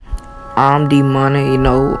I'm D Money,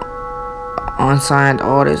 unsigned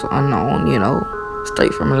artist, unknown,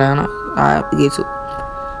 straight from Atlanta. Alright, we get to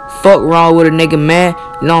fuck wrong with a nigga, man.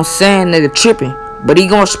 You know what I'm saying? Nigga tripping, but he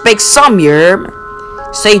gonna respect some, you heard me?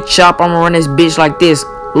 Say chop, I'ma run this bitch like this.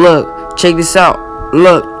 Look, check this out.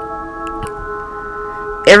 Look,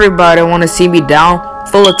 everybody wanna see me down.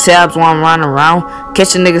 Full of tabs while I'm running around.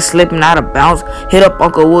 Catch a nigga slipping out of bounds. Hit up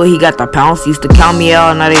Uncle Wood, he got the pounce. Used to count me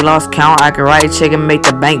out, now they lost count. I can write a check and make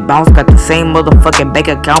the bank bounce. Got the same motherfucking bank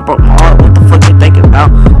account. Broke my heart, what the fuck you thinking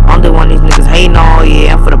about? I'm the one these niggas hating on,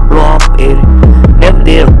 yeah, I'm for the blow off it. Never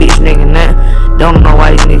did a bitch nigga nothing. Don't know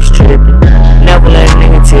why these niggas tripping. Never let a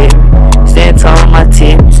nigga tip me. Stand tall on my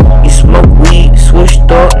tips. You smoke weed,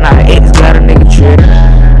 switched up. Now the ex got a nigga tripping.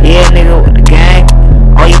 Yeah, nigga with the gang.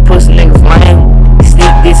 All you pussy niggas lame.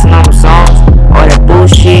 Sleep dissing on them songs, all that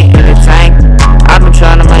bullshit in the tank. I've been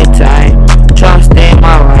trying to maintain, trying to stay in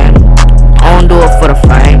my lane. I don't do it for the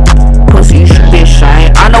fame. Pussy, you should be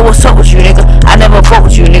ashamed. I know what's up with you, nigga. I never fuck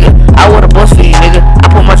with you, nigga. I would've bust for you, nigga. I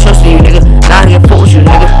put my trust in you, nigga. Now I can fuck with you,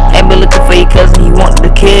 nigga. Ain't been looking for your cousin, he wanted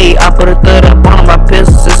to kill you. I put a third up on my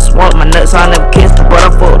pistols, just swallowed my nuts. I never kissed her, but I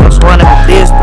fucked her, so I never dissed her.